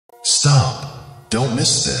Stop. Don't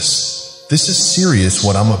miss this. This is serious.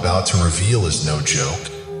 What I'm about to reveal is no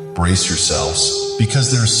joke. Brace yourselves,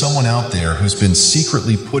 because there's someone out there who's been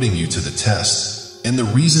secretly putting you to the test, and the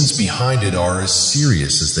reasons behind it are as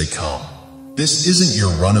serious as they come. This isn't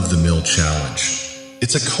your run-of-the-mill challenge.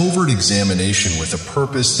 It's a covert examination with a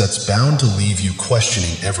purpose that's bound to leave you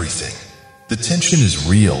questioning everything. The tension is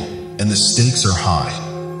real, and the stakes are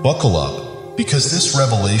high. Buckle up, because this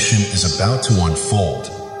revelation is about to unfold,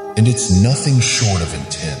 and it's nothing short of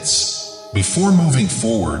intense. Before moving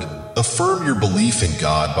forward, affirm your belief in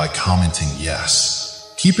God by commenting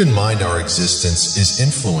yes. Keep in mind our existence is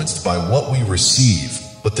influenced by what we receive,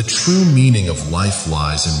 but the true meaning of life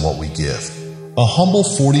lies in what we give. A humble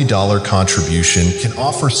 $40 contribution can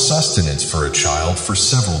offer sustenance for a child for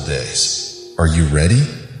several days. Are you ready?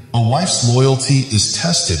 A wife's loyalty is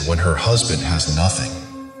tested when her husband has nothing.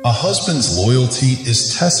 A husband's loyalty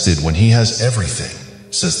is tested when he has everything,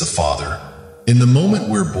 says the Father. In the moment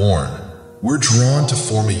we're born, we're drawn to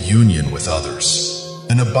form a union with others,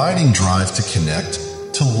 an abiding drive to connect,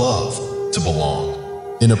 to love, to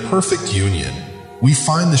belong. In a perfect union, we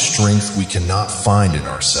find the strength we cannot find in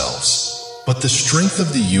ourselves. But the strength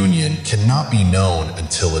of the union cannot be known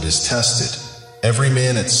until it is tested. Every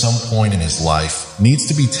man at some point in his life needs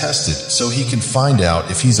to be tested so he can find out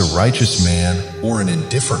if he's a righteous man or an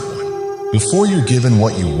indifferent one. Before you're given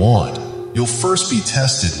what you want, you'll first be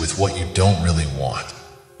tested with what you don't really want.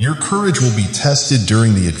 Your courage will be tested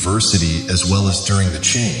during the adversity as well as during the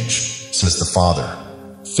change, says the Father.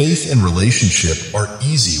 Faith and relationship are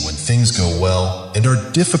easy when things go well and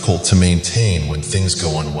are difficult to maintain when things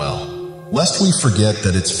go unwell. Lest we forget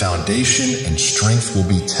that its foundation and strength will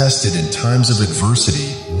be tested in times of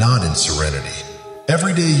adversity, not in serenity.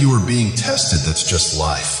 Every day you are being tested, that's just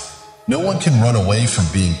life. No one can run away from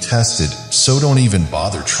being tested, so don't even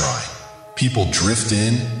bother trying. People drift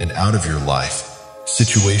in and out of your life.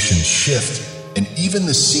 Situations shift, and even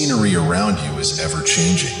the scenery around you is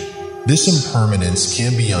ever-changing. This impermanence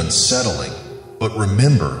can be unsettling, but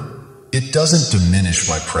remember, it doesn't diminish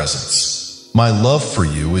my presence. My love for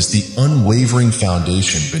you is the unwavering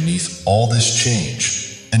foundation beneath all this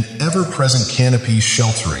change, an ever-present canopy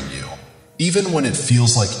sheltering you. Even when it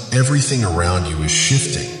feels like everything around you is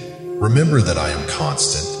shifting, remember that I am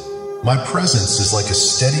constant. My presence is like a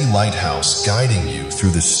steady lighthouse guiding you through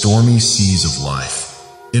the stormy seas of life.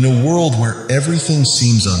 In a world where everything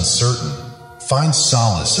seems uncertain, find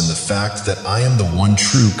solace in the fact that I am the one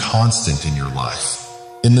true constant in your life.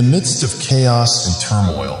 In the midst of chaos and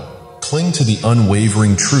turmoil, cling to the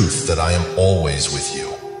unwavering truth that I am always with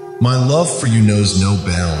you. My love for you knows no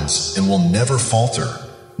bounds and will never falter,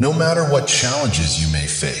 no matter what challenges you may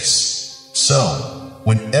face. So,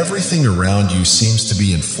 when everything around you seems to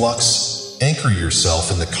be in flux, anchor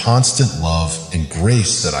yourself in the constant love and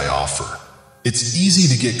grace that I offer. It's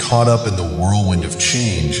easy to get caught up in the whirlwind of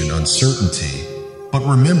change and uncertainty, but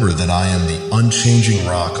remember that I am the unchanging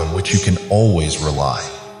rock on which you can always rely.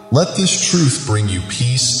 Let this truth bring you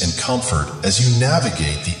peace and comfort as you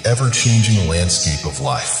navigate the ever-changing landscape of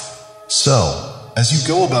life. So, as you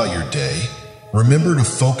go about your day, remember to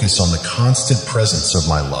focus on the constant presence of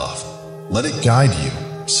my love. Let it guide you,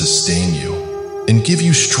 sustain you, and give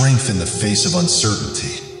you strength in the face of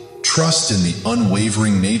uncertainty. Trust in the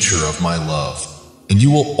unwavering nature of my love, and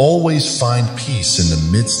you will always find peace in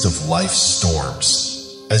the midst of life's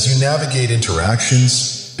storms. As you navigate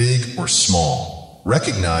interactions, big or small,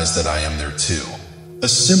 recognize that I am there too. A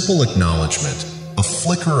simple acknowledgement, a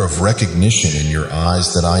flicker of recognition in your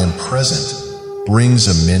eyes that I am present, brings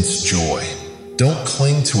immense joy. Don't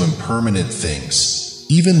cling to impermanent things,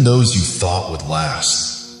 even those you thought would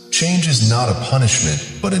last. Change is not a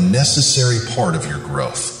punishment, but a necessary part of your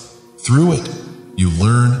growth. Through it, you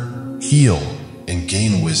learn, heal, and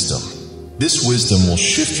gain wisdom. This wisdom will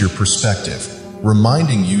shift your perspective,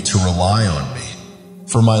 reminding you to rely on me.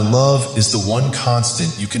 For my love is the one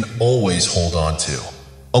constant you can always hold on to.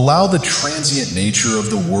 Allow the transient nature of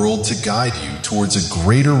the world to guide you towards a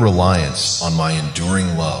greater reliance on my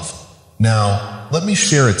enduring love. Now, let me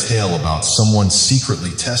share a tale about someone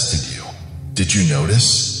secretly tested you. Did you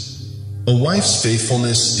notice? A wife's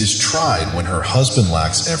faithfulness is tried when her husband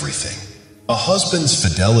lacks everything. A husband's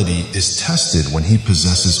fidelity is tested when he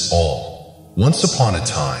possesses all. Once upon a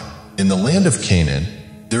time, in the land of Canaan,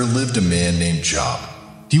 there lived a man named Job.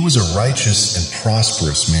 He was a righteous and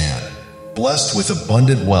prosperous man, blessed with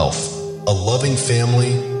abundant wealth, a loving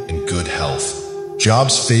family, and good health.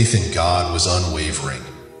 Job's faith in God was unwavering,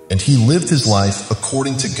 and he lived his life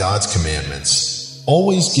according to God's commandments,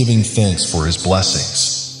 always giving thanks for his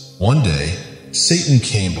blessings. One day, Satan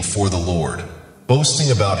came before the Lord,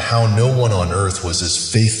 boasting about how no one on earth was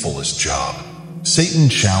as faithful as Job. Satan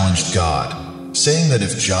challenged God, saying that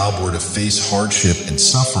if Job were to face hardship and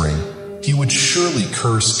suffering, he would surely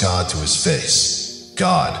curse God to his face.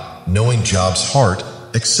 God, knowing Job's heart,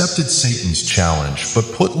 accepted Satan's challenge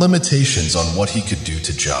but put limitations on what he could do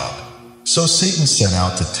to Job. So Satan set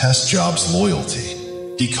out to test Job's loyalty.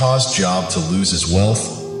 He caused Job to lose his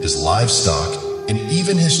wealth, his livestock, and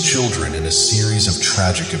even his children in a series of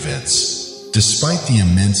tragic events. Despite the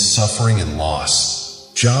immense suffering and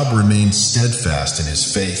loss, Job remained steadfast in his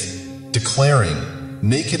faith, declaring,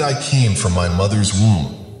 "Naked I came from my mother's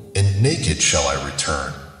womb, and naked shall I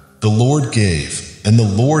return. The Lord gave, and the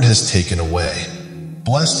Lord has taken away.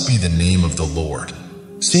 Blessed be the name of the Lord."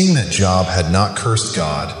 Seeing that Job had not cursed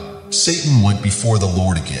God, Satan went before the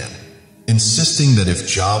Lord again, insisting that if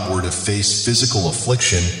Job were to face physical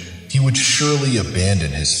affliction, he would surely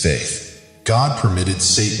abandon his faith. God permitted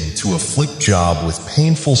Satan to afflict Job with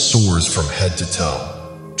painful sores from head to toe.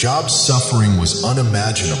 Job's suffering was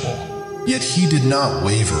unimaginable, yet he did not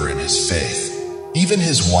waver in his faith. Even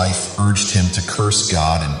his wife urged him to curse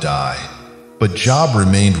God and die. But Job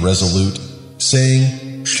remained resolute,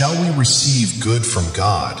 saying, "Shall we receive good from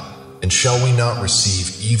God, and shall we not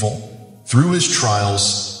receive evil?" Through his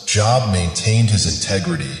trials, Job maintained his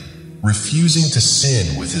integrity, refusing to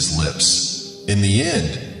sin with his lips. In the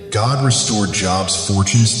end, God restored Job's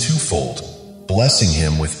fortunes twofold, blessing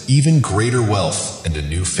him with even greater wealth and a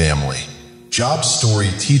new family. Job's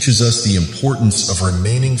story teaches us the importance of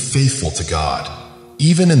remaining faithful to God,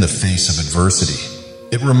 even in the face of adversity.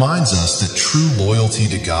 It reminds us that true loyalty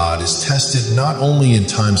to God is tested not only in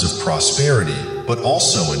times of prosperity, but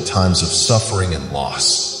also in times of suffering and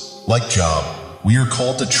loss. Like Job, we are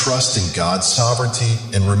called to trust in God's sovereignty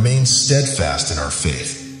and remain steadfast in our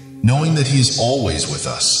faith, knowing that He is always with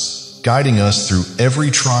us, guiding us through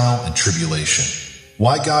every trial and tribulation.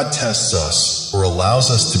 Why God tests us or allows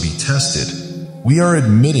us to be tested, we are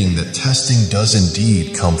admitting that testing does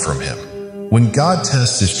indeed come from Him. When God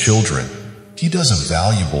tests His children, He does a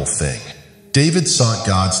valuable thing. David sought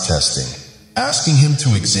God's testing, asking Him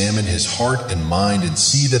to examine his heart and mind and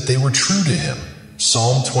see that they were true to Him.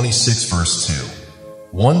 Psalm 26 verse 2.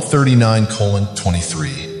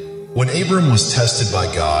 139:23. When Abram was tested by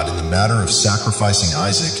God in the matter of sacrificing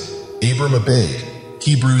Isaac, Abram obeyed.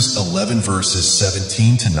 Hebrews 11 verses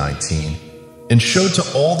 17 to 19. And showed to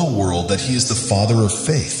all the world that he is the father of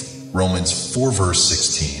faith. Romans 4 verse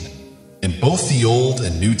 16. In both the Old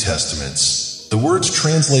and New Testaments, the words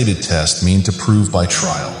translated test mean to prove by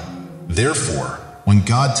trial. Therefore, when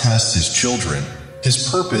God tests His children, His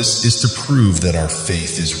purpose is to prove that our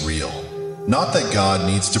faith is real. Not that God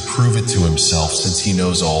needs to prove it to Himself since He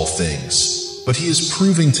knows all things, but He is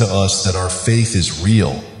proving to us that our faith is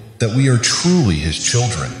real, that we are truly His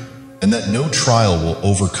children, and that no trial will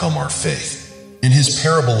overcome our faith. In His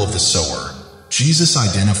parable of the sower, Jesus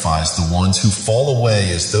identifies the ones who fall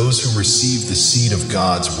away as those who receive the seed of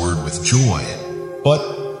God's word with joy.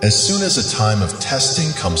 But as soon as a time of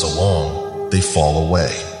testing comes along, they fall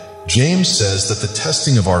away. James says that the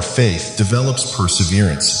testing of our faith develops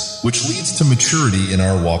perseverance, which leads to maturity in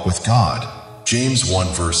our walk with God. James 1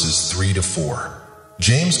 verses 3 to 4.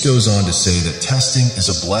 James goes on to say that testing is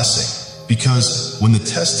a blessing, because when the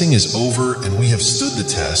testing is over and we have stood the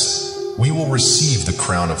test, we will receive the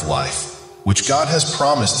crown of life, which God has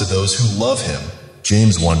promised to those who love Him.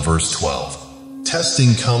 James 1 verse 12.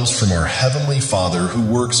 Testing comes from our Heavenly Father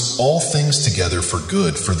who works all things together for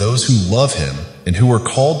good for those who love Him and who are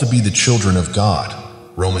called to be the children of God.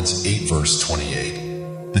 Romans 8 verse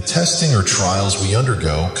 28. The testing or trials we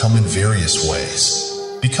undergo come in various ways.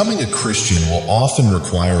 Becoming a Christian will often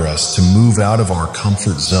require us to move out of our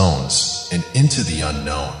comfort zones and into the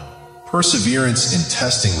unknown. Perseverance in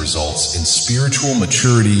testing results in spiritual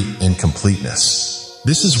maturity and completeness.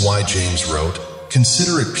 This is why James wrote,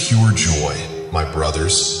 "Consider it pure joy, my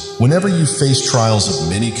brothers, whenever you face trials of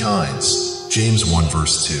many kinds." James 1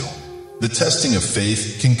 verse 2. The testing of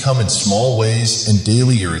faith can come in small ways and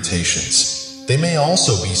daily irritations. They may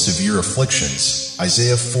also be severe afflictions,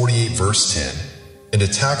 Isaiah 48 verse 10, and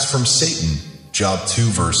attacks from Satan, Job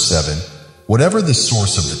 2 verse 7. Whatever the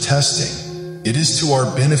source of the testing, it is to our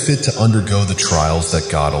benefit to undergo the trials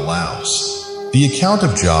that God allows. The account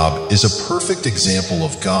of Job is a perfect example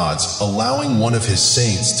of God's allowing one of His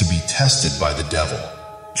saints to be tested by the devil.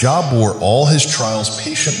 Job bore all his trials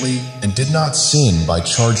patiently and did not sin by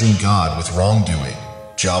charging God with wrongdoing.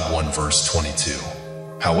 Job 1 verse 22.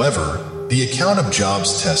 However, the account of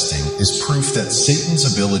Job's testing is proof that Satan's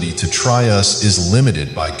ability to try us is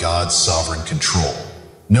limited by God's sovereign control.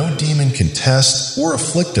 No demon can test or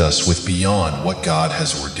afflict us with beyond what God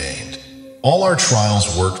has ordained. All our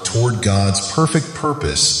trials work toward God's perfect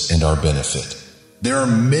purpose and our benefit. There are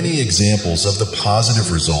many examples of the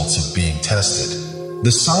positive results of being tested.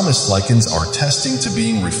 The psalmist likens our testing to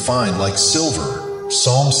being refined like silver,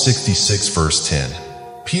 Psalm 66 verse 10.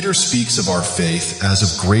 Peter speaks of our faith as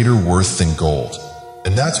of greater worth than gold,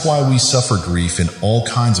 and that's why we suffer grief in all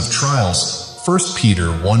kinds of trials, 1 Peter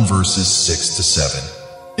 1 verses 6 to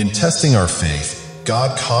 7. In testing our faith,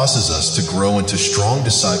 God causes us to grow into strong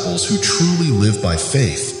disciples who truly live by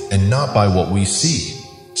faith and not by what we see,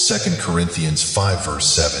 2 Corinthians 5 verse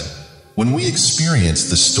 7. When we experience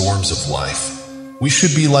the storms of life, we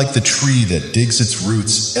should be like the tree that digs its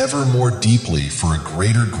roots ever more deeply for a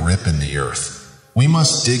greater grip in the earth. We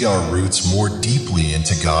must dig our roots more deeply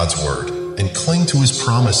into God's Word and cling to His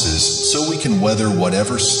promises so we can weather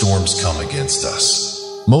whatever storms come against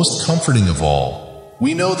us. Most comforting of all,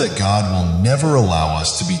 we know that God will never allow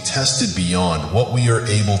us to be tested beyond what we are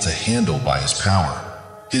able to handle by His power.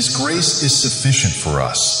 His grace is sufficient for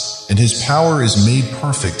us, and His power is made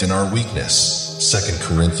perfect in our weakness, 2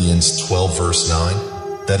 Corinthians 12 verse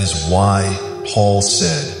 9. That is why Paul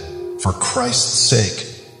said, "For Christ's sake,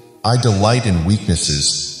 I delight in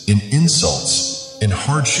weaknesses, in insults, in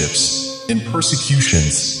hardships, in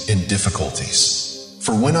persecutions, in difficulties.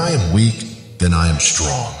 For when I am weak, then I am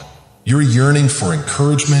strong." Your yearning for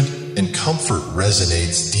encouragement and comfort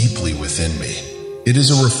resonates deeply within me. It is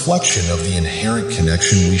a reflection of the inherent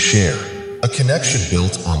connection we share, a connection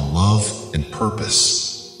built on love and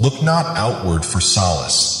purpose. Look not outward for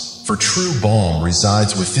solace, for true balm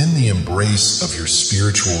resides within the embrace of your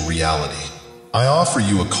spiritual reality. I offer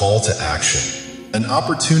you a call to action, an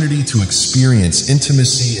opportunity to experience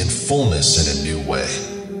intimacy and fullness in a new way.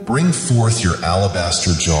 Bring forth your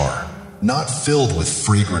alabaster jar, not filled with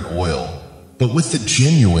fragrant oil, but with the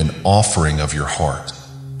genuine offering of your heart.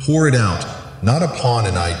 Pour it out, not upon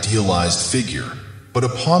an idealized figure, but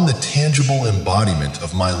upon the tangible embodiment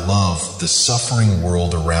of my love, the suffering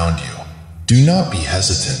world around you. Do not be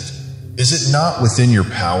hesitant. Is it not within your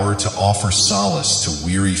power to offer solace to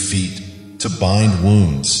weary feet, to bind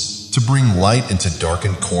wounds, to bring light into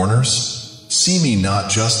darkened corners? See me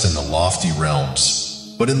not just in the lofty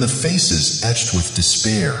realms, but in the faces etched with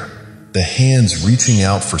despair, the hands reaching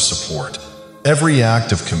out for support. Every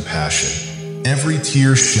act of compassion, every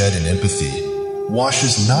tear shed in empathy,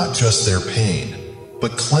 washes not just their pain,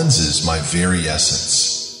 but cleanses my very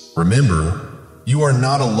essence. Remember, you are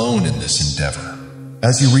not alone in this endeavor.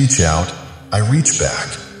 As you reach out, I reach back.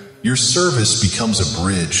 Your service becomes a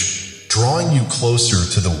bridge, drawing you closer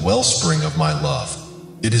to the wellspring of my love.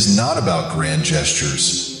 It is not about grand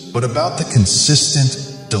gestures, but about the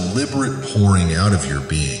consistent, deliberate pouring out of your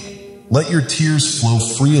being. Let your tears flow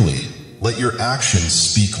freely. Let your actions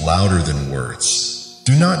speak louder than words.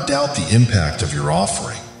 Do not doubt the impact of your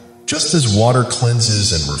offering. Just as water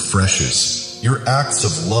cleanses and refreshes, your acts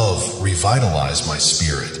of love revitalize my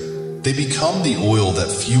spirit. They become the oil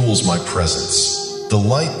that fuels my presence, the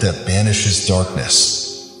light that banishes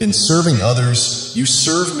darkness. In serving others, you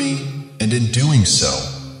serve me, and in doing so,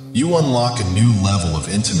 you unlock a new level of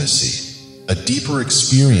intimacy, a deeper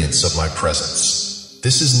experience of my presence.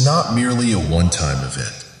 This is not merely a one-time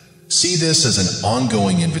event. See this as an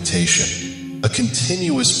ongoing invitation, a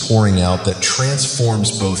continuous pouring out that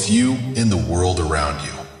transforms both you and the world around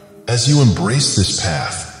you. As you embrace this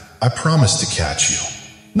path, I promise to catch you,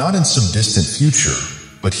 not in some distant future,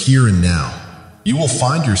 but here and now. You will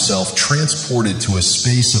find yourself transported to a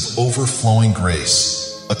space of overflowing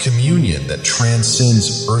grace, a communion that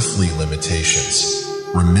transcends earthly limitations.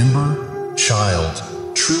 Remember, child,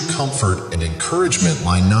 true comfort and encouragement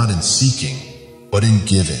lie not in seeking, but in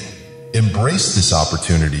giving. Embrace this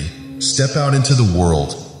opportunity, step out into the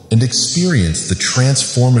world, and experience the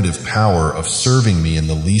transformative power of serving me in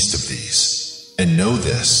the least of these. And know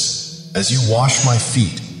this, as you wash my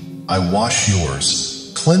feet, I wash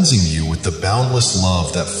yours, cleansing you with the boundless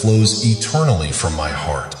love that flows eternally from my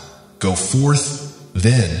heart. Go forth,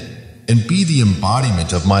 then, and be the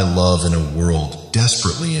embodiment of my love in a world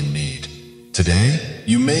desperately in need. Today,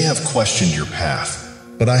 you may have questioned your path,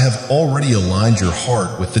 but I have already aligned your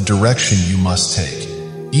heart with the direction you must take.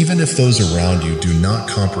 Even if those around you do not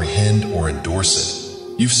comprehend or endorse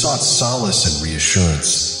it, you've sought solace and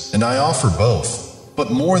reassurance, and I offer both.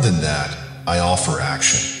 But more than that, I offer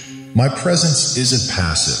action. My presence isn't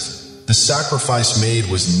passive. The sacrifice made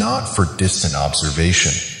was not for distant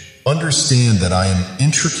observation. Understand that I am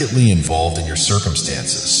intricately involved in your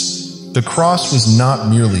circumstances. The cross was not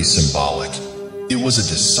merely symbolic. It was a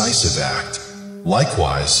decisive act.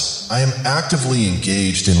 Likewise, I am actively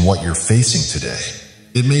engaged in what you're facing today.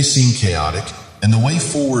 It may seem chaotic, and the way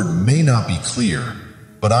forward may not be clear,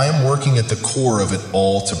 but I am working at the core of it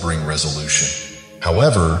all to bring resolution.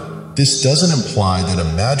 However, this doesn't imply that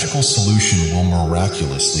a magical solution will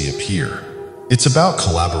miraculously appear. It's about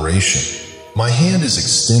collaboration. My hand is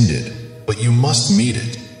extended, but you must meet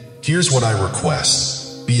it. Here's what I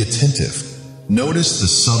request. Be attentive. Notice the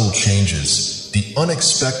subtle changes, the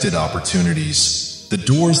unexpected opportunities, the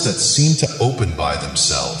doors that seem to open by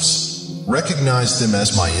themselves. Recognize them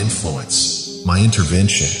as my influence, my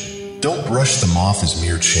intervention. Don't brush them off as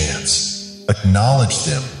mere chance. Acknowledge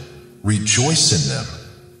them. Rejoice in them.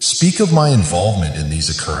 Speak of my involvement in these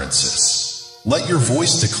occurrences. Let your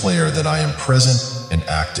voice declare that I am present and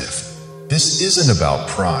active. This isn't about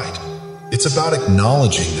pride. It's about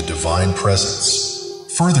acknowledging the divine presence.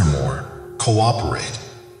 Furthermore, cooperate.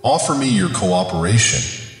 Offer me your cooperation,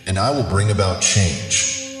 and I will bring about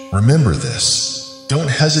change. Remember this. Don't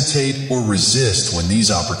hesitate or resist when these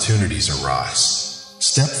opportunities arise.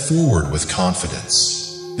 Step forward with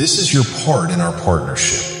confidence. This is your part in our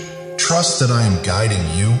partnership. Trust that I am guiding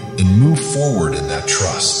you and move forward in that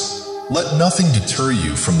trust. Let nothing deter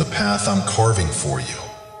you from the path I'm carving for you.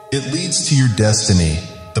 It leads to your destiny,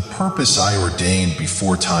 the purpose I ordained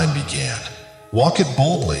before time began. Walk it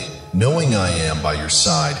boldly, knowing I am by your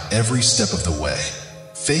side every step of the way.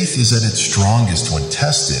 Faith is at its strongest when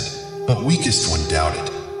tested, but weakest when doubted.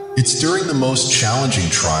 It's during the most challenging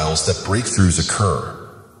trials that breakthroughs occur.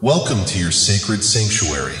 Welcome to your sacred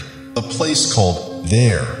sanctuary, a place called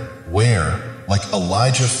there, where, like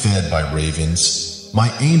Elijah fed by ravens, my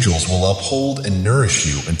angels will uphold and nourish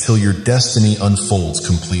you until your destiny unfolds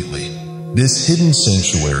completely. This hidden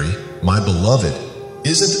sanctuary, my beloved,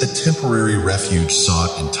 isn't a temporary refuge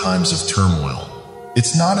sought in times of turmoil.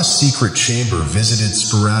 It's not a secret chamber visited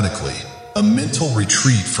sporadically, a mental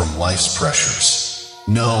retreat from life's pressures.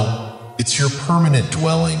 No, it's your permanent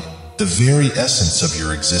dwelling, the very essence of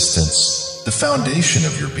your existence, the foundation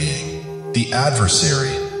of your being. The adversary,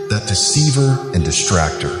 that deceiver and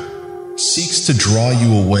distractor, seeks to draw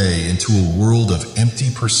you away into a world of empty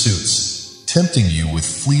pursuits, tempting you with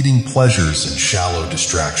fleeting pleasures and shallow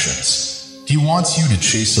distractions. He wants you to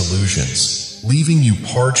chase illusions, leaving you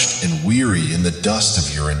parched and weary in the dust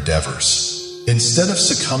of your endeavors. Instead of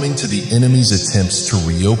succumbing to the enemy's attempts to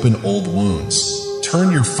reopen old wounds,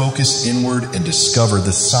 turn your focus inward and discover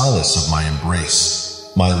the solace of my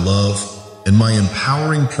embrace, my love, and my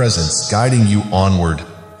empowering presence guiding you onward,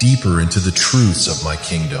 deeper into the truths of my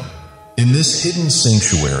kingdom. In this hidden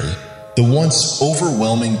sanctuary, the once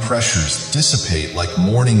overwhelming pressures dissipate like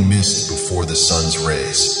morning mist before the sun's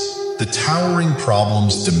rays. The towering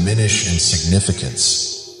problems diminish in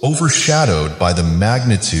significance, overshadowed by the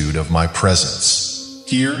magnitude of my presence.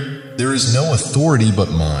 Here, there is no authority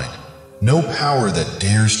but mine, no power that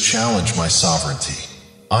dares challenge my sovereignty.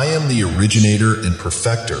 I am the originator and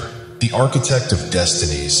perfecter, the architect of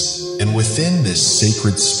destinies, and within this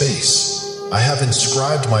sacred space, I have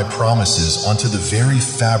inscribed my promises onto the very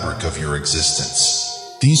fabric of your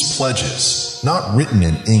existence. These pledges, not written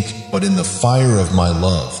in ink but in the fire of my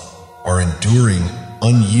love, are enduring,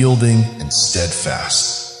 unyielding, and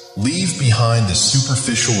steadfast. Leave behind the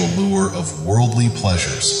superficial allure of worldly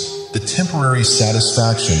pleasures, the temporary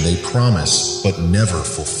satisfaction they promise but never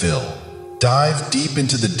fulfill. Dive deep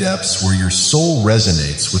into the depths where your soul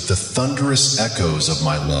resonates with the thunderous echoes of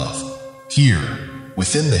my love. Here,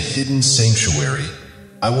 within the hidden sanctuary,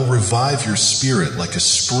 I will revive your spirit like a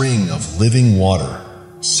spring of living water,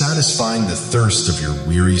 satisfying the thirst of your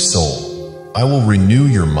weary soul. I will renew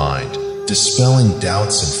your mind, dispelling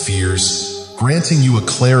doubts and fears, granting you a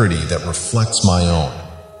clarity that reflects my own.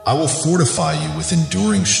 I will fortify you with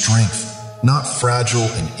enduring strength, not fragile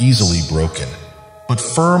and easily broken, but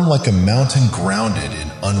firm like a mountain grounded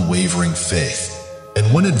in unwavering faith.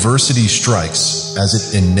 And when adversity strikes,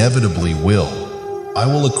 as it inevitably will, I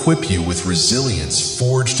will equip you with resilience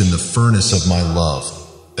forged in the furnace of my love,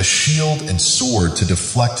 a shield and sword to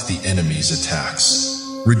deflect the enemy's attacks.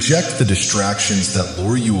 Reject the distractions that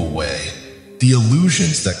lure you away, the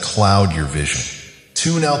illusions that cloud your vision.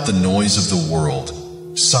 Tune out the noise of the world,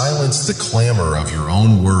 silence the clamor of your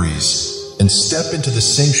own worries, and step into the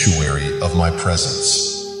sanctuary of my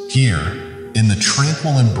presence. Here, in the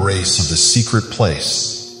tranquil embrace of the secret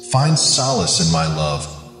place, find solace in my love,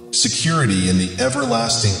 security in the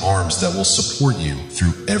everlasting arms that will support you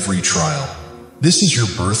through every trial. This is your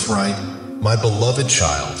birthright, my beloved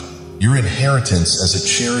child, your inheritance as a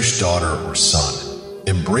cherished daughter or son.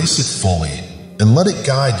 Embrace it fully and let it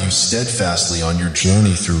guide you steadfastly on your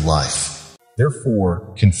journey through life.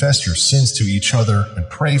 Therefore, confess your sins to each other and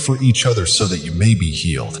pray for each other so that you may be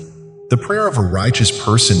healed. The prayer of a righteous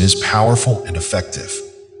person is powerful and effective.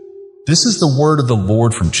 This is the word of the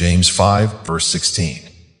Lord from James 5, verse 16.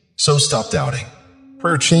 So stop doubting.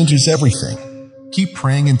 Prayer changes everything. Keep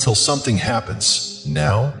praying until something happens.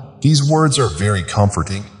 Now, these words are very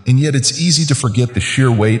comforting, and yet it's easy to forget the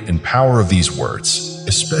sheer weight and power of these words,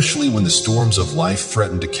 especially when the storms of life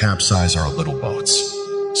threaten to capsize our little boats.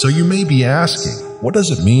 So you may be asking, what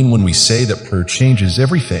does it mean when we say that prayer changes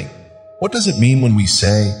everything? What does it mean when we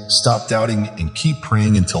say, stop doubting and keep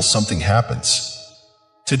praying until something happens?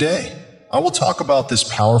 Today, I will talk about this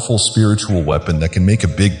powerful spiritual weapon that can make a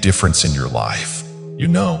big difference in your life. You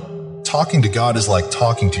know, talking to God is like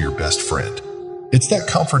talking to your best friend. It's that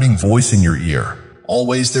comforting voice in your ear,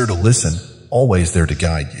 always there to listen, always there to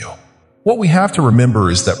guide you. What we have to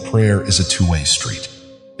remember is that prayer is a two-way street.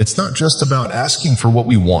 It's not just about asking for what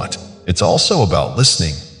we want. It's also about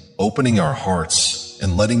listening, opening our hearts,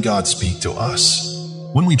 and letting God speak to us.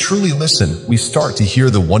 When we truly listen, we start to hear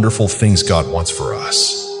the wonderful things God wants for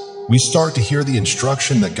us. We start to hear the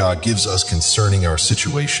instruction that God gives us concerning our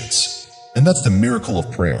situations. And that's the miracle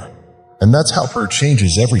of prayer. And that's how prayer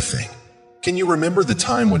changes everything. Can you remember the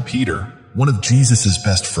time when Peter, one of Jesus'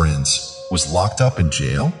 best friends, was locked up in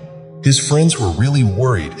jail? His friends were really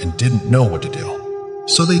worried and didn't know what to do.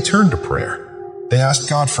 So they turned to prayer. They asked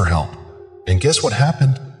God for help. And guess what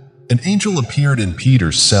happened? An angel appeared in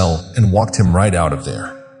Peter's cell and walked him right out of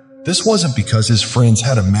there. This wasn't because his friends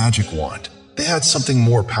had a magic wand. They had something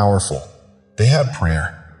more powerful. They had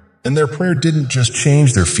prayer. And their prayer didn't just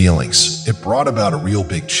change their feelings. It brought about a real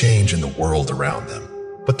big change in the world around them.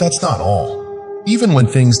 But that's not all. Even when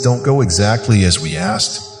things don't go exactly as we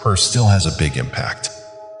asked, prayer still has a big impact.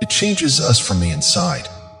 It changes us from the inside.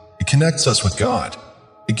 It connects us with God.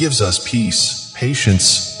 It gives us peace,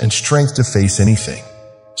 patience, and strength to face anything.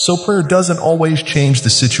 So prayer doesn't always change the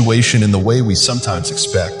situation in the way we sometimes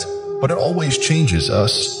expect, but it always changes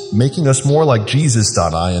us, making us more like Jesus.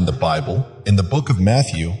 In the Bible, in the book of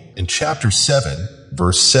Matthew, in chapter 7,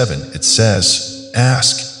 verse 7, it says,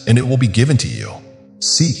 "Ask, and it will be given to you.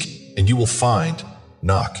 Seek, and you will find.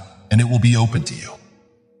 Knock, and it will be open to you."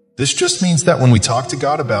 This just means that when we talk to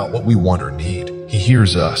God about what we want or need, He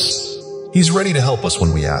hears us. He's ready to help us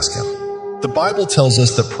when we ask Him. The Bible tells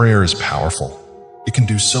us that prayer is powerful. It can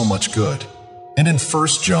do so much good. And in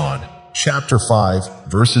 1 John, chapter 5,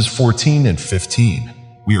 verses 14 and 15,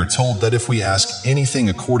 we are told that if we ask anything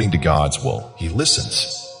according to God's will, He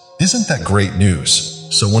listens. Isn't that great news?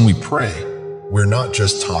 So when we pray, we're not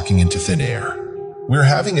just talking into thin air. We're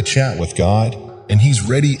having a chat with God, and He's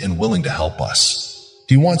ready and willing to help us.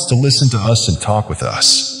 He wants to listen to us and talk with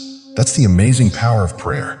us. That's the amazing power of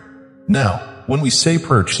prayer. Now, when we say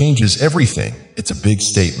prayer changes everything, it's a big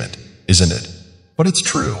statement, isn't it? But it's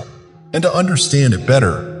true. And to understand it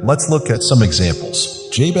better, let's look at some examples.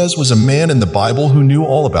 Jabez was a man in the Bible who knew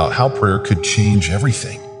all about how prayer could change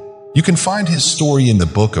everything. You can find his story in the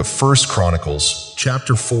book of 1 Chronicles,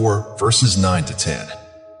 chapter 4, verses 9 to 10.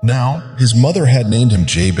 Now, his mother had named him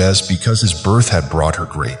Jabez because his birth had brought her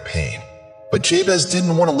great pain. But Jabez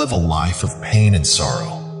didn't want to live a life of pain and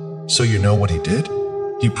sorrow. So you know what he did?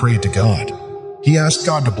 He prayed to God. He asked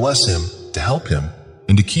God to bless him, to help him,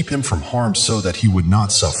 and to keep him from harm so that he would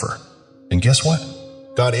not suffer. And guess what?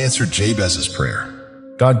 God answered Jabez's prayer.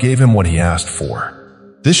 God gave him what he asked for.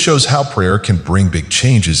 This shows how prayer can bring big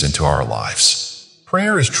changes into our lives.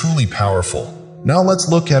 Prayer is truly powerful. Now let's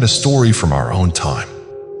look at a story from our own time.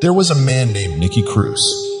 There was a man named Nicky Cruz.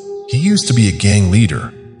 He used to be a gang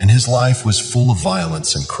leader, and his life was full of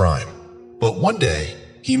violence and crime. But one day,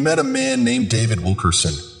 he met a man named David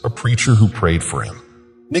Wilkerson, a preacher who prayed for him.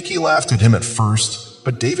 Nicky laughed at him at first,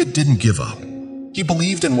 but David didn't give up. He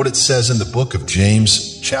believed in what it says in the book of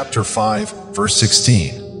James, chapter 5, verse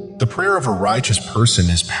 16. The prayer of a righteous person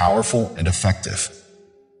is powerful and effective.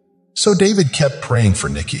 So David kept praying for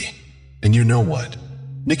Nicky. And you know what?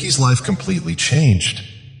 Nicky's life completely changed.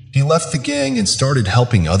 He left the gang and started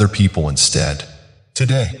helping other people instead.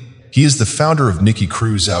 Today, he is the founder of Nicky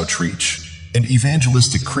Cruz Outreach, an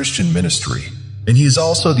evangelistic Christian ministry, and he is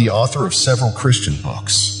also the author of several Christian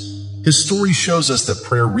books. His story shows us that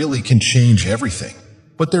prayer really can change everything,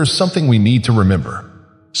 but there's something we need to remember.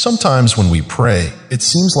 Sometimes when we pray, it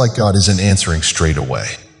seems like God isn't answering straight away.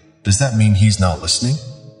 Does that mean He's not listening?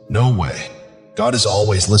 No way. God is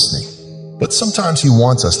always listening, but sometimes He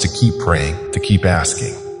wants us to keep praying, to keep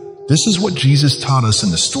asking. This is what Jesus taught us in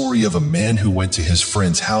the story of a man who went to his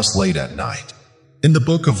friend's house late at night. In the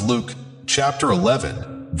book of Luke, chapter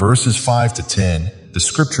 11, verses 5 to 10, the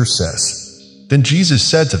scripture says, "Then Jesus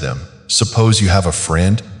said to them, 'Suppose you have a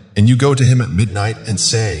friend, and you go to him at midnight and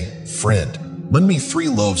say, "Friend, lend me 3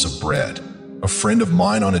 loaves of bread. A friend of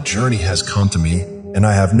mine on a journey has come to me, and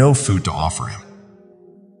I have no food to offer him."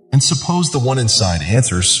 And suppose the one inside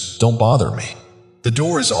answers, "Don't bother me. The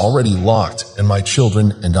door is already locked and my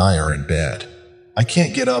children and I are in bed. I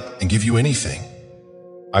can't get up and give you anything.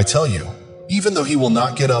 I tell you, even though he will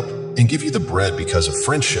not get up and give you the bread because of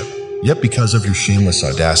friendship, yet because of your shameless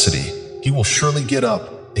audacity, he will surely get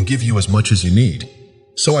up and give you as much as you need.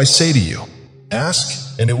 So I say to you,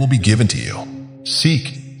 ask and it will be given to you.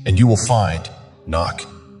 Seek and you will find. Knock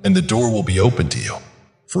and the door will be opened to you.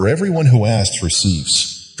 For everyone who asks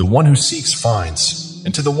receives, the one who seeks finds,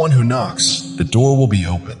 and to the one who knocks, the door will be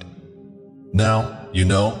opened. Now,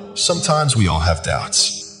 sometimes we all have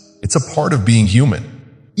doubts. It's a part of being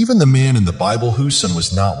human. Even the man in the Bible whose son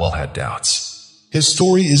was not well had doubts. His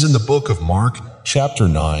story is in the book of Mark, chapter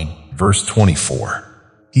 9, verse 24.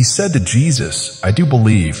 He said to Jesus, I do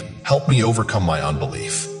believe, help me overcome my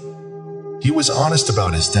unbelief. He was honest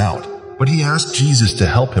about his doubt, but he asked Jesus to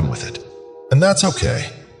help him with it. And that's okay.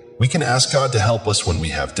 We can ask God to help us when we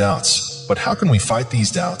have doubts, but how can we fight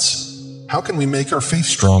these doubts? How can we make our faith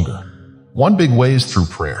stronger? One big way is through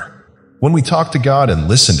prayer. When we talk to God and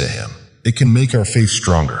listen to Him, it can make our faith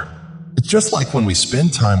stronger. It's just like when we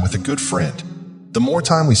spend time with a good friend. The more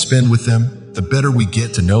time we spend with them, the better we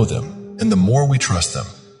get to know them, and the more we trust them.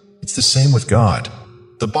 It's the same with God.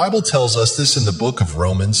 The Bible tells us this in the book of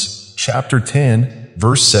Romans, chapter 10,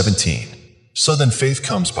 verse 17. So then faith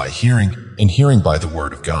comes by hearing, and hearing by the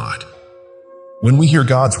word of God. When we hear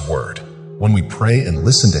God's word, when we pray and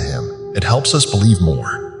listen to Him, it helps us believe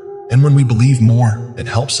more. And when we believe more, it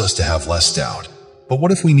helps us to have less doubt. But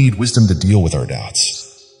what if we need wisdom to deal with our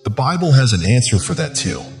doubts? The Bible has an answer for that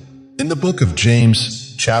too. In the book of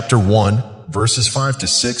James, chapter 1, verses 5 to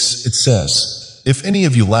 6, it says, If any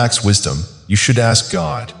of you lacks wisdom, you should ask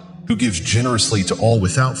God, who gives generously to all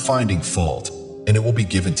without finding fault, and it will be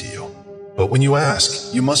given to you. But when you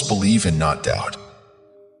ask, you must believe and not doubt.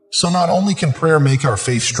 So not only can prayer make our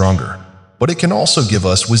faith stronger, but it can also give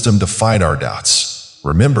us wisdom to fight our doubts.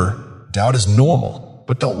 Remember, doubt is normal,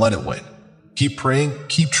 but don't let it win. Keep praying,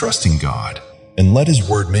 keep trusting God, and let His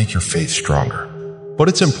word make your faith stronger. But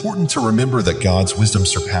it's important to remember that God's wisdom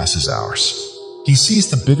surpasses ours. He sees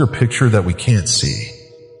the bigger picture that we can't see.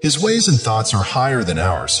 His ways and thoughts are higher than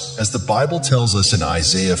ours, as the Bible tells us in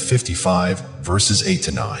Isaiah 55, verses 8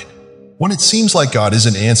 to 9. When it seems like God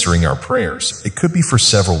isn't answering our prayers, it could be for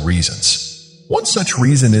several reasons. One such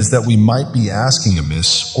reason is that we might be asking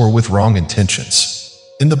amiss or with wrong intentions.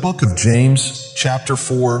 In the book of James, chapter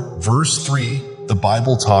 4, verse 3, the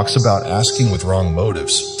Bible talks about asking with wrong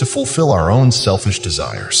motives to fulfill our own selfish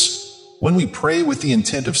desires. When we pray with the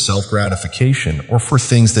intent of self-gratification or for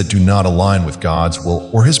things that do not align with God's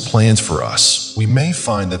will or His plans for us, we may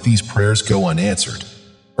find that these prayers go unanswered.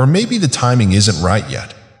 Or maybe the timing isn't right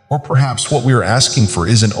yet. Or perhaps what we are asking for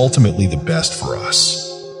isn't ultimately the best for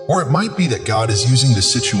us. Or it might be that God is using the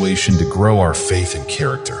situation to grow our faith and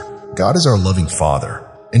character. God is our loving Father,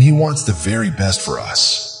 and He wants the very best for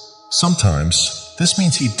us. Sometimes, this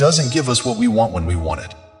means He doesn't give us what we want when we want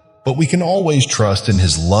it. But we can always trust in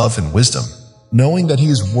His love and wisdom, knowing that He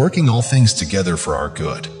is working all things together for our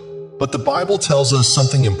good. But the Bible tells us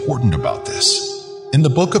something important about this. In the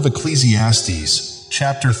book of Ecclesiastes,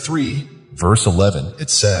 chapter 3, verse 11, it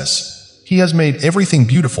says, He has made everything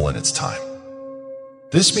beautiful in its time.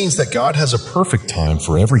 This means that God has a perfect time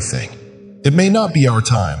for everything. It may not be our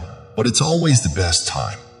time, but it's always the best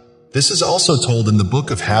time. This is also told in the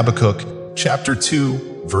book of Habakkuk, chapter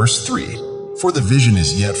 2, verse 3. For the vision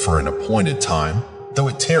is yet for an appointed time, though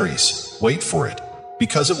it tarries, wait for it,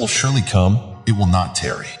 because it will surely come, it will not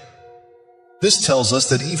tarry. This tells us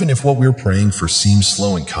that even if what we're praying for seems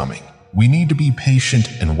slow in coming, we need to be patient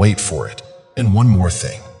and wait for it. And one more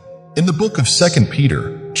thing. In the book of 2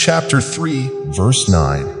 Peter, chapter 3, verse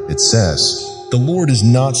 9, it says, The Lord is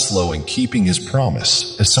not slow in keeping His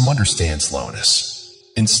promise, as some understand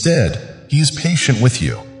slowness. Instead, He is patient with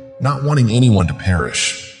you, not wanting anyone to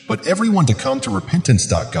perish, but everyone to come to repentance.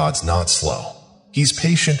 God's not slow. He's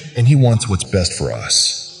patient and He wants what's best for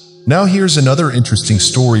us. Now here's another interesting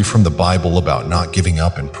story from the Bible about not giving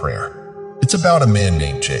up in prayer. It's about a man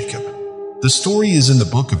named Jacob. The story is in the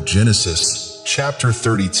book of Genesis, chapter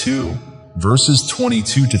 32, verses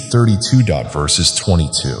 22 to 32. Verses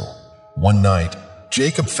 22. One night,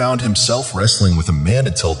 Jacob found himself wrestling with a man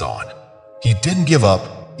until dawn. He didn't give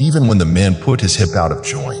up, even when the man put his hip out of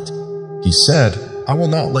joint. He said, I will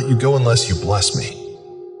not let you go unless you bless me.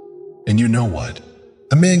 And you know what?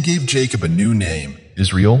 The man gave Jacob a new name,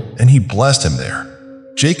 Israel, and he blessed him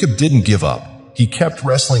there. Jacob didn't give up. He kept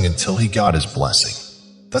wrestling until he got his blessing.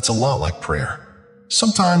 That's a lot like prayer.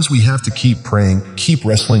 Sometimes we have to keep praying, keep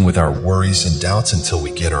wrestling with our worries and doubts until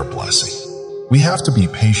we get our blessing. We have to be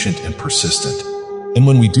patient and persistent. And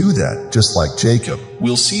when we do that, just like Jacob,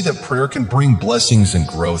 we'll see that prayer can bring blessings and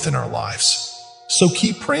growth in our lives. So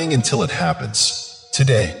keep praying until it happens.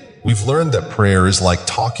 Today, we've learned that prayer is like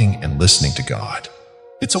talking and listening to God.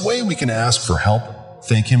 It's a way we can ask for help,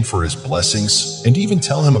 thank Him for His blessings, and even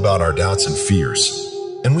tell Him about our doubts and fears.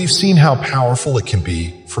 And we've seen how powerful it can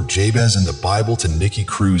be, from Jabez in the Bible to Nikki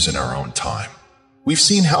Cruz in our own time. We've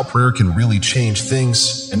seen how prayer can really change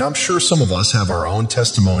things, and I'm sure some of us have our own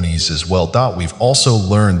testimonies as well. We've also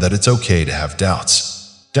learned that it's okay to have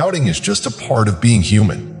doubts. Doubting is just a part of being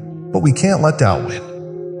human, but we can't let doubt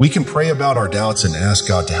win. We can pray about our doubts and ask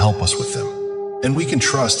God to help us with them. And we can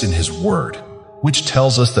trust in His Word, which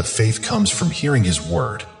tells us that faith comes from hearing His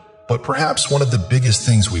Word. But perhaps one of the biggest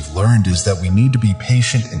things we've learned is that we need to be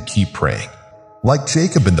patient and keep praying. Like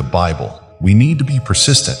Jacob in the Bible, we need to be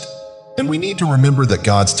persistent. And we need to remember that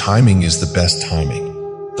God's timing is the best timing.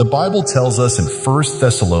 The Bible tells us in 1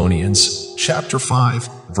 Thessalonians chapter 5,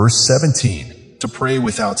 verse 17, to pray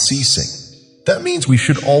without ceasing. That means we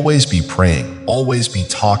should always be praying, always be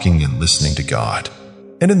talking and listening to God.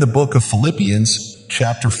 And in the book of Philippians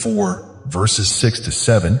chapter 4, verses 6 to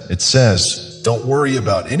 7, it says, "Don't worry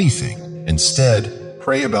about anything. Instead,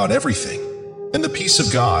 pray about everything. And the peace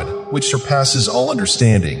of God, which surpasses all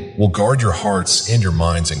understanding, will guard your hearts and your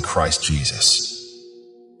minds in Christ Jesus."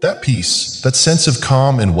 That peace, that sense of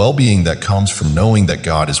calm and well-being that comes from knowing that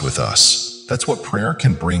God is with us, that's what prayer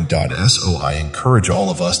can bring. So I encourage all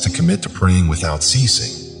of us to commit to praying without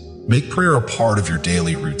ceasing. Make prayer a part of your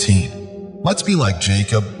daily routine. Let's be like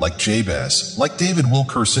Jacob, like Jabez, like David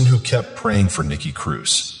Wilkerson, who kept praying for Nikki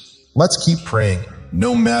Cruz. Let's keep praying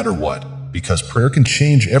no matter what, because prayer can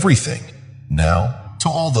change everything. Now, to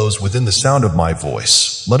all those within the sound of my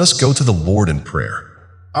voice, let us go to the Lord in prayer.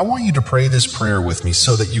 I want you to pray this prayer with me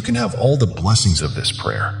so that you can have all the blessings of this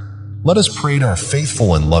prayer. Let us pray to our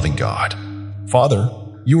faithful and loving God. Father,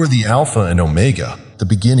 you are the Alpha and Omega, the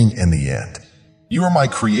beginning and the end. You are my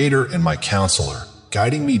Creator and my Counselor,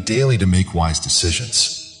 guiding me daily to make wise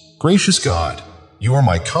decisions. Gracious God, you are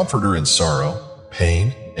my comforter in sorrow,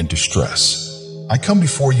 pain, and distress. I come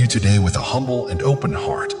before you today with a humble and open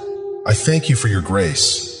heart. I thank you for your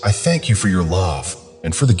grace. I thank you for your love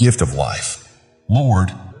and for the gift of life.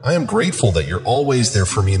 Lord, I am grateful that you're always there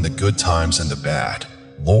for me in the good times and the bad.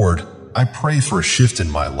 Lord, I pray for a shift in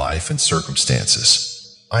my life and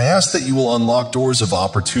circumstances. I ask that you will unlock doors of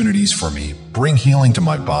opportunities for me, bring healing to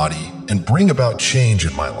my body, and bring about change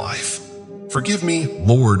in my life. Forgive me,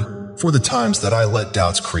 Lord, for the times that I let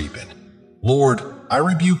doubts creep in. Lord, I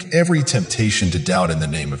rebuke every temptation to doubt in the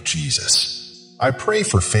name of Jesus. I pray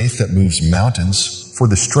for faith that moves mountains, for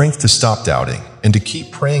the strength to stop doubting, and to keep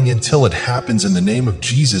praying until it happens in the name of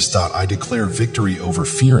Jesus. I declare victory over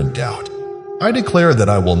fear and doubt. I declare that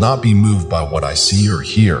I will not be moved by what I see or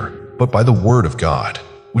hear, but by the Word of God,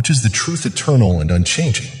 which is the truth eternal and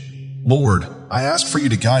unchanging. Lord, I ask for you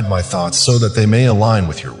to guide my thoughts so that they may align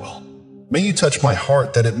with your will. May you touch my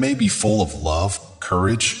heart that it may be full of love,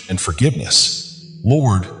 courage, and forgiveness.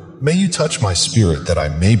 Lord, may you touch my spirit that I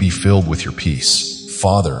may be filled with your peace.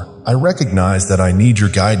 Father, I recognize that I need your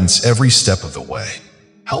guidance every step of the way.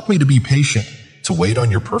 Help me to be patient, to wait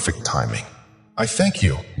on your perfect timing. I thank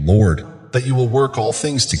you, Lord, that you will work all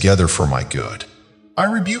things together for my good. I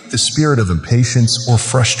rebuke the spirit of impatience or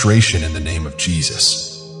frustration in the name of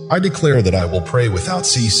Jesus. I declare that I will pray without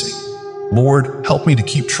ceasing. Lord, help me to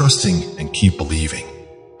keep trusting and keep believing.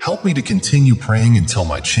 Help me to continue praying until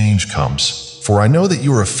my change comes. For I know that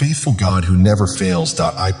you are a faithful God who never fails.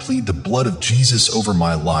 I plead the blood of Jesus over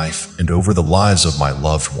my life and over the lives of my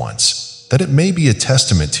loved ones, that it may be a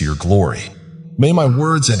testament to your glory. May my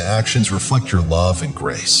words and actions reflect your love and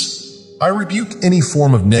grace. I rebuke any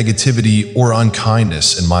form of negativity or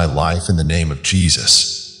unkindness in my life in the name of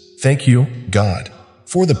Jesus. Thank you, God,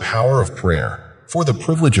 for the power of prayer, for the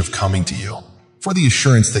privilege of coming to you, for the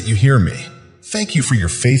assurance that you hear me. Thank you for your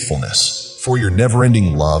faithfulness, for your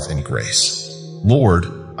never-ending love and grace. Lord,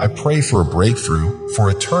 I pray for a breakthrough, for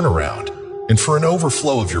a turnaround, and for an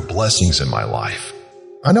overflow of your blessings in my life.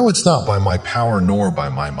 I know it's not by my power nor by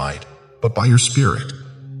my might, but by your Spirit.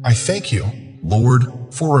 I thank you, Lord,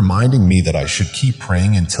 for reminding me that I should keep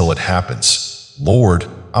praying until it happens. Lord,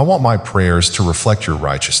 I want my prayers to reflect your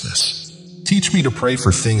righteousness. Teach me to pray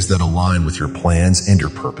for things that align with your plans and your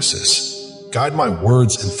purposes. Guide my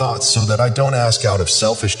words and thoughts so that I don't ask out of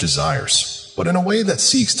selfish desires, but in a way that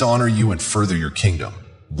seeks to honor you and further your kingdom.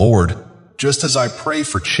 Lord, just as I pray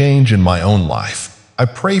for change in my own life, I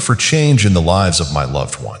pray for change in the lives of my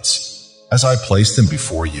loved ones. As I place them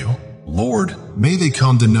before you, Lord, may they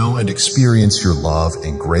come to know and experience your love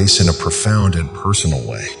and grace in a profound and personal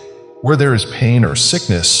way. Where there is pain or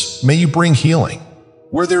sickness, may you bring healing.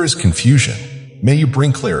 Where there is confusion, may you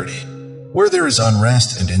bring clarity. Where there is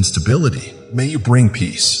unrest and instability, may you bring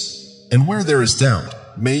peace. And where there is doubt,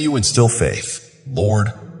 may you instill faith.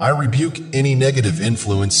 Lord, I rebuke any negative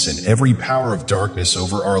influence and every power of darkness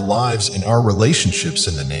over our lives and our relationships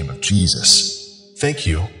in the name of Jesus. Thank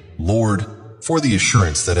you, Lord, for the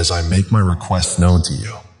assurance that as I make my requests known to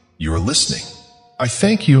you, you are listening. I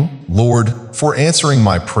thank you, Lord, for answering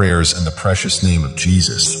my prayers in the precious name of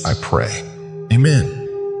Jesus, I pray. Amen.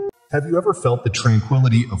 Have you ever felt the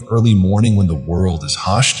tranquility of early morning when the world is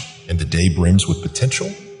hushed and the day brims with potential?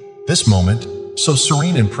 This moment, so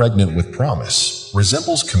serene and pregnant with promise,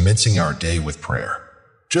 resembles commencing our day with prayer.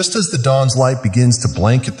 Just as the dawn's light begins to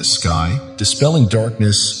blanket the sky, dispelling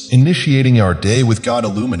darkness, initiating our day with God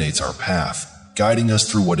illuminates our path, guiding us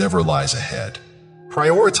through whatever lies ahead.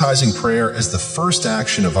 Prioritizing prayer as the first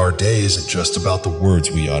action of our day isn't just about the words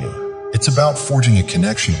we utter. It's about forging a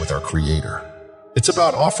connection with our Creator. It's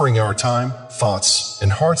about offering our time, thoughts,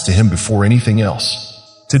 and hearts to Him before anything else.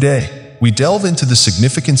 Today, we delve into the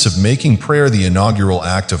significance of making prayer the inaugural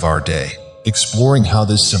act of our day, exploring how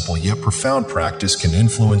this simple yet profound practice can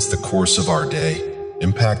influence the course of our day,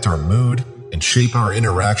 impact our mood, and shape our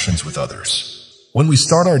interactions with others. When we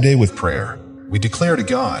start our day with prayer, we declare to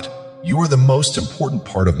God, "You are the most important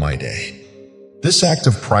part of my day." This act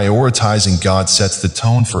of prioritizing God sets the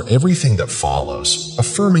tone for everything that follows,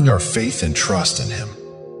 affirming our faith and trust in Him.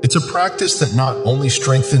 It's a practice that not only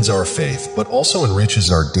strengthens our faith, but also enriches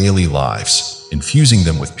our daily lives, infusing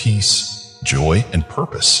them with peace, joy, and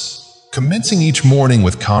purpose. Commencing each morning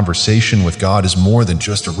with conversation with God is more than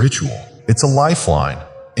just a ritual. It's a lifeline,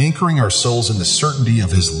 anchoring our souls in the certainty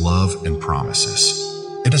of His love and promises.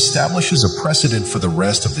 It establishes a precedent for the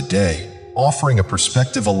rest of the day, offering a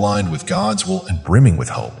perspective aligned with God's will and brimming with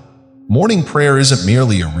hope. Morning prayer isn't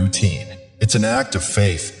merely a routine. It's an act of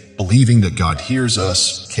faith, believing that God hears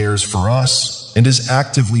us, cares for us, and is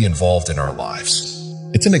actively involved in our lives.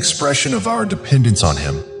 It's an expression of our dependence on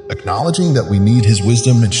Him, acknowledging that we need His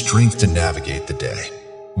wisdom and strength to navigate the day.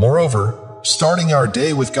 Moreover, starting our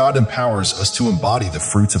day with God empowers us to embody the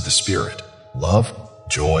fruits of the Spirit: love,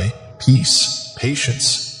 joy, peace,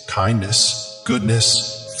 patience, kindness,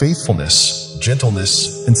 goodness, faithfulness,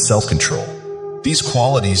 gentleness, and self-control. These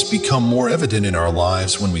qualities become more evident in our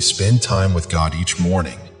lives when we spend time with God each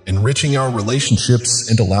morning, enriching our relationships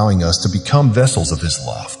and allowing us to become vessels of His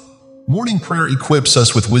love. Morning prayer equips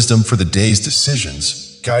us with wisdom for the day's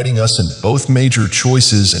decisions, guiding us in both major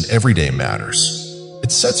choices and everyday matters.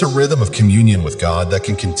 It sets a rhythm of communion with God that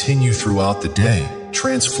can continue throughout the day,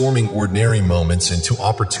 transforming ordinary moments into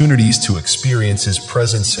opportunities to experience His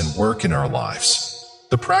presence and work in our lives.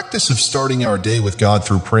 The practice of starting our day with God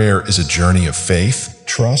through prayer is a journey of faith,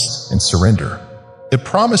 trust, and surrender. It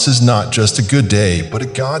promises not just a good day, but a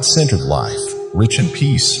God-centered life, rich in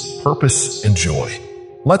peace, purpose, and joy.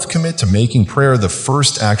 Let's commit to making prayer the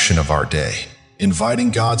first action of our day,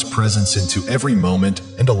 inviting God's presence into every moment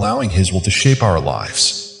and allowing His will to shape our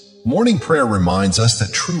lives. Morning prayer reminds us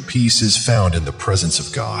that true peace is found in the presence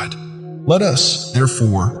of God. Let us,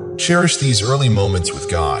 therefore, cherish these early moments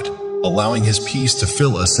with God, allowing His peace to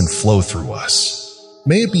fill us and flow through us.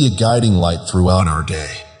 May it be a guiding light throughout our day,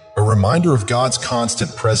 a reminder of God's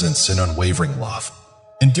constant presence and unwavering love.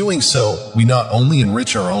 In doing so, we not only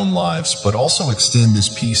enrich our own lives, but also extend this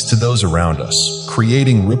peace to those around us,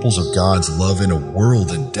 creating ripples of God's love in a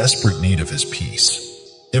world in desperate need of His peace.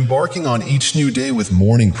 Embarking on each new day with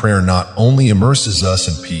morning prayer not only immerses us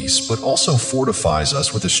in peace, but also fortifies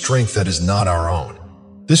us with a strength that is not our own.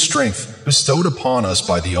 This strength, bestowed upon us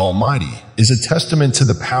by the Almighty, is a testament to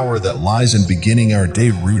the power that lies in beginning our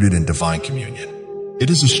day rooted in divine communion. It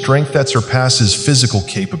is a strength that surpasses physical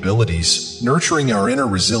capabilities, nurturing our inner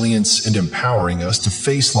resilience and empowering us to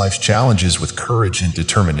face life's challenges with courage and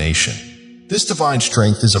determination. This divine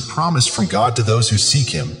strength is a promise from God to those who seek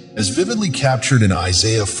Him, as vividly captured in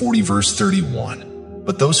Isaiah 40 verse 31.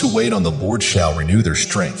 But those who wait on the Lord shall renew their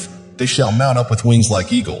strength. They shall mount up with wings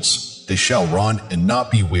like eagles. They shall run and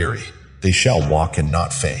not be weary. They shall walk and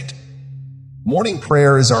not faint. Morning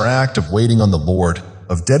prayer is our act of waiting on the Lord,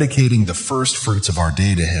 of dedicating the first fruits of our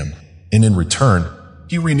day to Him. And in return,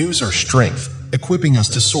 He renews our strength, equipping us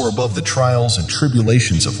to soar above the trials and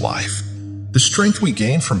tribulations of life. The strength we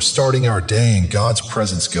gain from starting our day in God's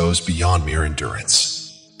presence goes beyond mere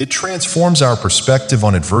endurance. It transforms our perspective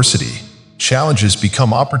on adversity. Challenges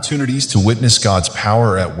become opportunities to witness God's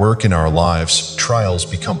power at work in our lives, trials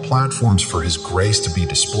become platforms for His grace to be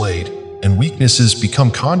displayed, and weaknesses become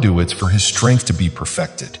conduits for His strength to be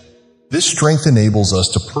perfected. This strength enables us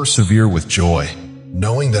to persevere with joy,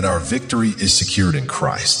 knowing that our victory is secured in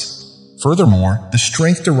Christ. Furthermore, the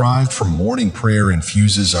strength derived from morning prayer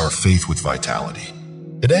infuses our faith with vitality.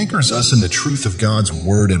 It anchors us in the truth of God's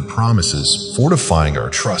word and promises, fortifying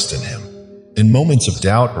our trust in Him. In moments of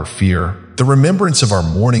doubt or fear, the remembrance of our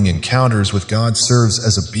morning encounters with God serves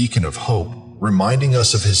as a beacon of hope, reminding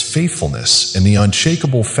us of His faithfulness and the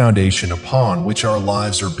unshakable foundation upon which our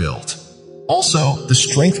lives are built. Also, the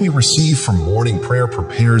strength we receive from morning prayer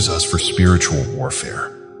prepares us for spiritual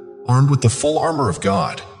warfare. Armed with the full armor of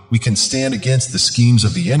God, we can stand against the schemes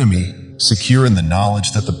of the enemy, secure in the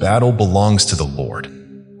knowledge that the battle belongs to the Lord.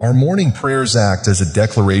 Our morning prayers act as a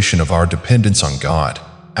declaration of our dependence on God,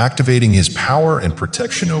 activating His power and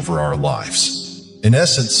protection over our lives. In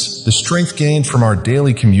essence, the strength gained from our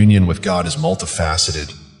daily communion with God is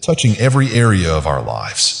multifaceted, touching every area of our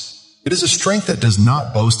lives. It is a strength that does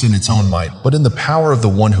not boast in its own might, but in the power of the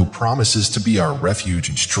one who promises to be our refuge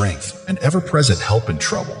and strength, and ever-present help in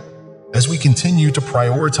trouble. As we continue to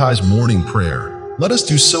prioritize morning prayer, let us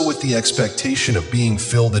do so with the expectation of being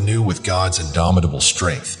filled anew with God's indomitable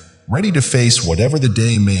strength, ready to face whatever the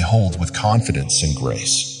day may hold with confidence and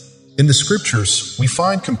grace. In the Scriptures, we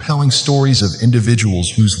find compelling stories of individuals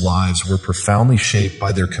whose lives were profoundly shaped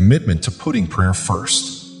by their commitment to putting prayer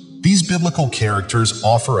first. These biblical characters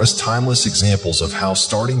offer us timeless examples of how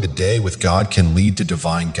starting the day with God can lead to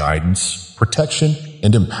divine guidance, protection,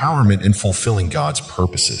 and empowerment in fulfilling God's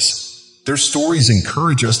purposes. Their stories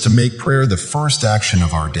encourage us to make prayer the first action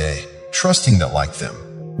of our day, trusting that, like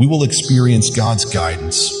them, we will experience God's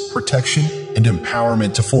guidance, protection, and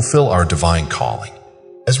empowerment to fulfill our divine calling.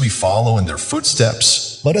 As we follow in their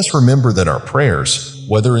footsteps, let us remember that our prayers,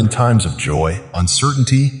 whether in times of joy,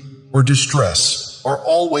 uncertainty, or distress, are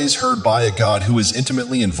always heard by a God who is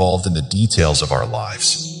intimately involved in the details of our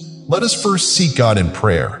lives. Let us first seek God in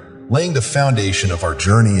prayer, laying the foundation of our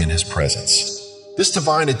journey in His presence. This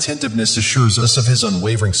divine attentiveness assures us of His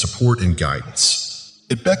unwavering support and guidance.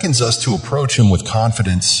 It beckons us to approach Him with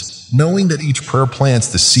confidence, knowing that each prayer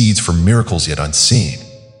plants the seeds for miracles yet unseen.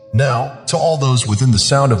 Now, to all those within the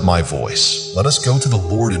sound of my voice, let us go to the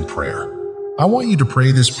Lord in prayer. I want you to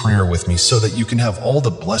pray this prayer with me so that you can have all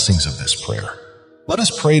the blessings of this prayer. Let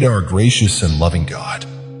us pray to our gracious and loving God.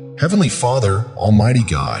 Heavenly Father, Almighty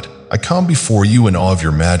God, I come before you in awe of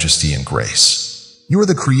your majesty and grace. You are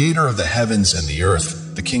the creator of the heavens and the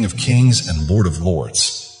earth, the King of kings and Lord of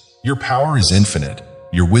lords. Your power is infinite,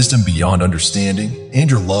 your wisdom beyond understanding, and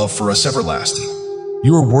your love for us everlasting.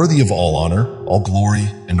 You are worthy of all honor, all glory,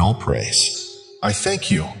 and all praise. I thank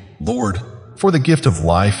you, Lord, for the gift of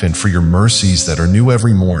life and for your mercies that are new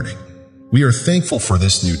every morning. We are thankful for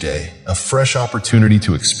this new day, a fresh opportunity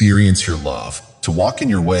to experience your love, to walk in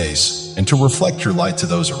your ways, and to reflect your light to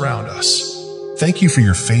those around us. Thank you for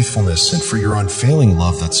your faithfulness and for your unfailing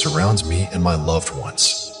love that surrounds me and my loved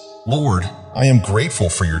ones. Lord, I am grateful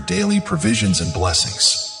for your daily provisions and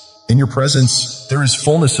blessings. In your presence, there is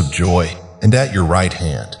fullness of joy, and at your right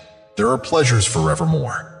hand, there are pleasures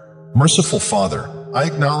forevermore. Merciful Father, I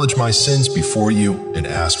acknowledge my sins before you and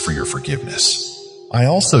ask for your forgiveness. I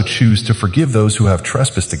also choose to forgive those who have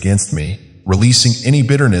trespassed against me, releasing any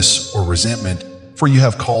bitterness or resentment, for you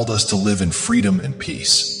have called us to live in freedom and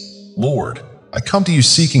peace. Lord, I come to you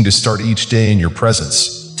seeking to start each day in your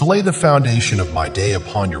presence, to lay the foundation of my day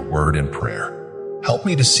upon your word and prayer. Help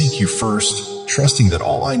me to seek you first, trusting that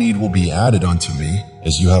all I need will be added unto me,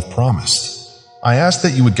 as you have promised. I ask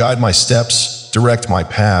that you would guide my steps, direct my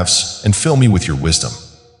paths, and fill me with your wisdom.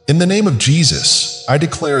 In the name of Jesus, I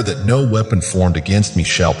declare that no weapon formed against me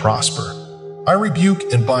shall prosper. I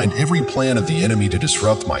rebuke and bind every plan of the enemy to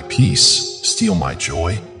disrupt my peace, steal my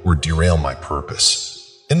joy, or derail my purpose.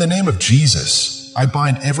 In the name of Jesus, I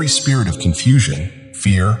bind every spirit of confusion,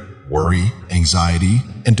 fear, worry, anxiety,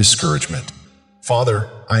 and discouragement. Father,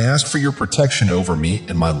 I ask for your protection over me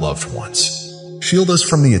and my loved ones. Shield us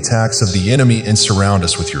from the attacks of the enemy and surround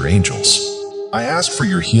us with your angels. I ask for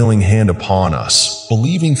your healing hand upon us,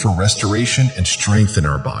 believing for restoration and strength in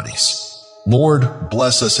our bodies. Lord,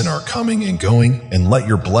 bless us in our coming and going, and let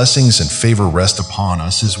your blessings and favor rest upon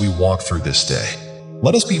us as we walk through this day.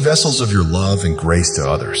 Let us be vessels of your love and grace to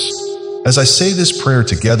others. As I say this prayer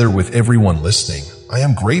together with everyone listening, I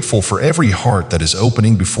am grateful for every heart that is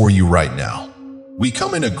opening before you right now. We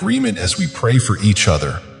come in agreement as we pray for each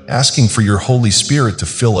other, asking for your Holy Spirit to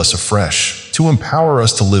fill us afresh, to empower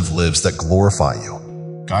us to live lives that glorify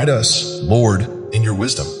you. Guide us, Lord, in your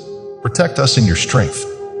wisdom. Protect us in your strength.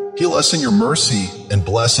 Heal us in your mercy, and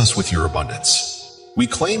bless us with your abundance. We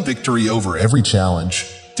claim victory over every challenge,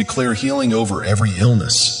 declare healing over every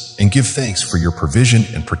illness, and give thanks for your provision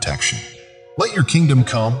and protection. Let your kingdom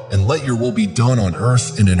come, and let your will be done on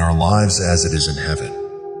earth and in our lives as it is in heaven.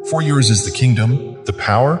 For yours is the kingdom, the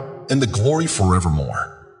power, and the glory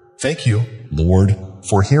forevermore. Thank you, Lord,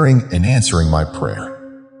 for hearing and answering my prayer.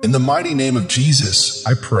 In the mighty name of Jesus,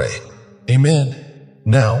 I pray. Amen.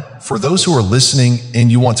 Now, for those who are listening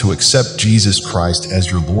and you want to accept Jesus Christ as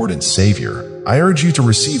your Lord and Savior, I urge you to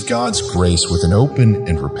receive God's grace with an open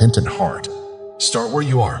and repentant heart. Start where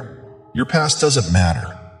you are. Your past doesn't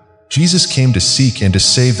matter. Jesus came to seek and to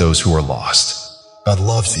save those who are lost. God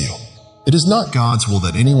loves you. It is not God's will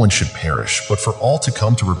that anyone should perish, but for all to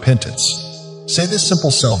come to repentance. Say this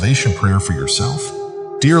simple salvation prayer for yourself.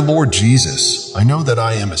 Dear Lord Jesus, I know that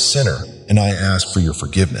I am a sinner, and I ask for your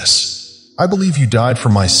forgiveness. I believe you died for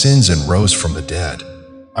my sins and rose from the dead.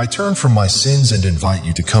 I turn from my sins and invite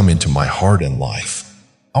you to come into my heart and life.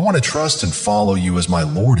 I want to trust and follow you as my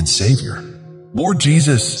Lord and Savior. Lord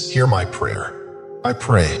Jesus, hear my prayer. I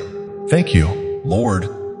pray. Thank you, Lord,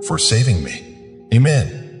 for saving me.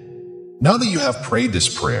 Amen. Now that you have prayed this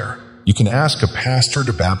prayer, you can ask a pastor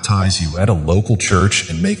to baptize you at a local church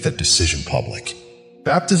and make that decision public.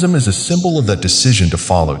 Baptism is a symbol of that decision to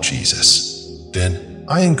follow Jesus. Then,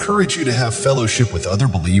 I encourage you to have fellowship with other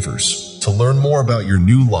believers, to learn more about your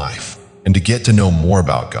new life, and to get to know more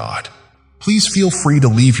about God. Please feel free to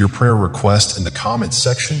leave your prayer request in the comments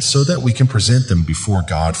section so that we can present them before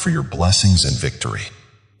God for your blessings and victory.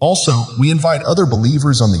 Also, we invite other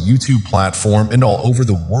believers on the YouTube platform and all over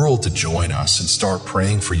the world to join us and start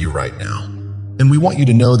praying for you right now. And we want you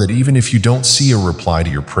to know that even if you don't see a reply to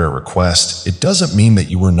your prayer request, it doesn't mean that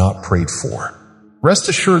you were not prayed for. Rest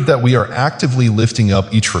assured that we are actively lifting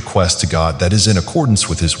up each request to God that is in accordance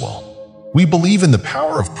with His will. We believe in the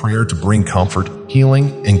power of prayer to bring comfort,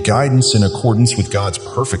 healing, and guidance in accordance with God's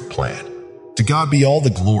perfect plan. To God be all the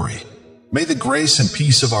glory. May the grace and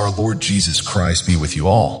peace of our Lord Jesus Christ be with you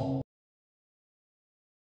all.